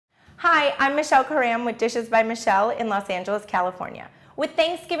Hi, I'm Michelle Karam with Dishes by Michelle in Los Angeles, California. With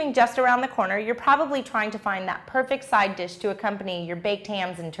Thanksgiving just around the corner, you're probably trying to find that perfect side dish to accompany your baked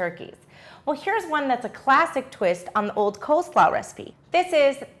hams and turkeys. Well, here's one that's a classic twist on the old coleslaw recipe. This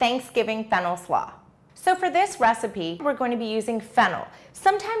is Thanksgiving fennel slaw. So for this recipe, we're going to be using fennel.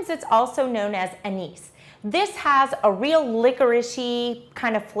 Sometimes it's also known as anise. This has a real licorice-y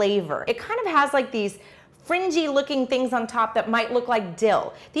kind of flavor. It kind of has like these fringy looking things on top that might look like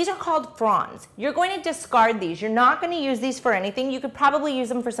dill. These are called fronds. You're going to discard these. You're not going to use these for anything. You could probably use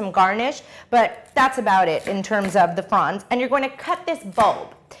them for some garnish, but that's about it in terms of the fronds. And you're going to cut this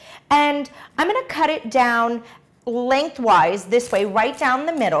bulb. And I'm going to cut it down lengthwise this way, right down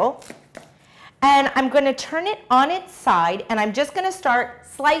the middle. And I'm going to turn it on its side, and I'm just going to start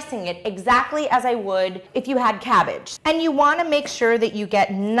slicing it exactly as I would if you had cabbage. And you want to make sure that you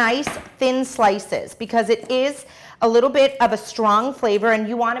get nice thin slices because it is a little bit of a strong flavor, and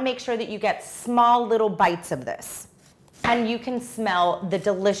you want to make sure that you get small little bites of this. And you can smell the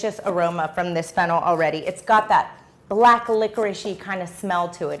delicious aroma from this fennel already. It's got that black licorice-y kind of smell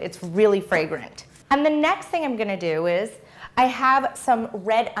to it. It's really fragrant. And the next thing I'm going to do is I have some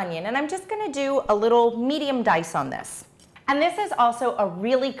red onion, and I'm just going to do a little medium dice on this. And this is also a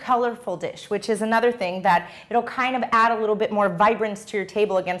really colorful dish, which is another thing that it'll kind of add a little bit more vibrance to your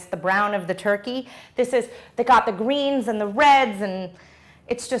table against the brown of the turkey. They got the greens and the reds, and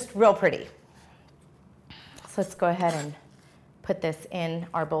it's just real pretty. So let's go ahead and put this in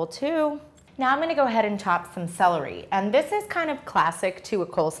our bowl too. Now I'm going to go ahead and chop some celery. And this is kind of classic to a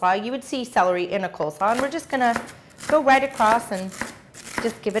coleslaw. You would see celery in a coleslaw, and we're just going to go right across and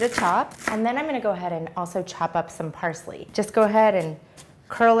just give it a chop. And then I'm going to go ahead and also chop up some parsley. Just go ahead and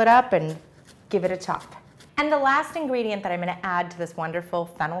curl it up and give it a chop. And the last ingredient that I'm going to add to this wonderful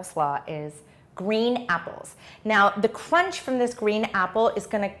fennel slaw is green apples. Now the crunch from this green apple is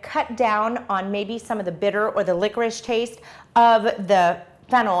going to cut down on maybe some of the bitter or the licorice taste of the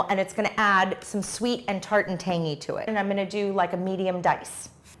fennel, and it's going to add some sweet and tart and tangy to it. And I'm going to do like a medium dice.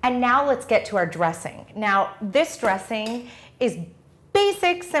 And now let's get to our dressing. Now this dressing is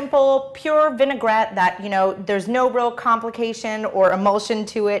basic, simple, pure vinaigrette that, there's no real complication or emulsion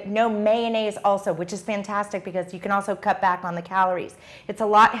to it. No mayonnaise also, which is fantastic because you can also cut back on the calories. It's a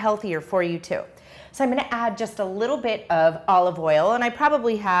lot healthier for you too. So I'm going to add just a little bit of olive oil, and I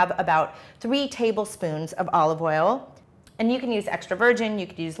probably have about 3 tablespoons of olive oil. And you can use extra virgin, you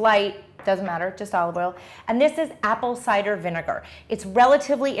could use light, doesn't matter, just olive oil. And this is apple cider vinegar. It's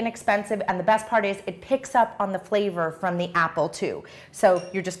relatively inexpensive, and the best part is it picks up on the flavor from the apple too. So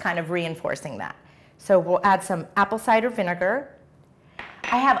you're just kind of reinforcing that. So we'll add some apple cider vinegar.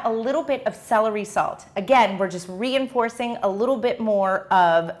 I have a little bit of celery salt. Again, we're just reinforcing a little bit more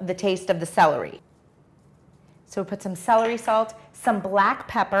of the taste of the celery. So we'll put some celery salt, some black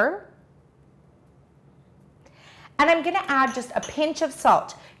pepper, and I'm going to add just a pinch of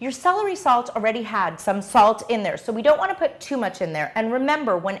salt. Your celery salt already had some salt in there, so we don't want to put too much in there. And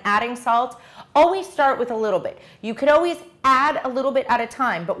remember, when adding salt, always start with a little bit. You could always add a little bit at a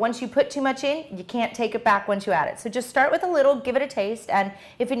time, but once you put too much in, you can't take it back once you add it. So just start with a little, give it a taste, and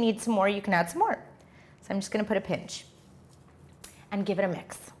if it needs some more, you can add some more. So I'm just going to put a pinch and give it a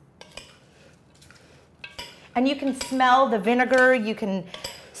mix. And you can smell the vinegar, you can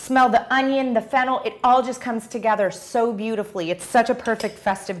smell the onion, the fennel, it all just comes together so beautifully. It's such a perfect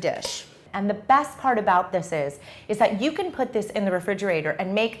festive dish. And the best part about this is that you can put this in the refrigerator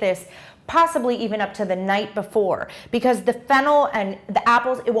and make this possibly even up to the night before, because the fennel and the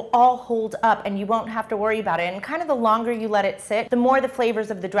apples, it will all hold up and you won't have to worry about it. And kind of the longer you let it sit, the more the flavors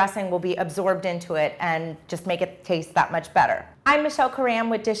of the dressing will be absorbed into it and just make it taste that much better. I'm Michelle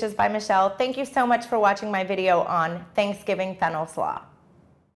Karam with Dishes by Michelle. Thank you so much for watching my video on Thanksgiving fennel slaw.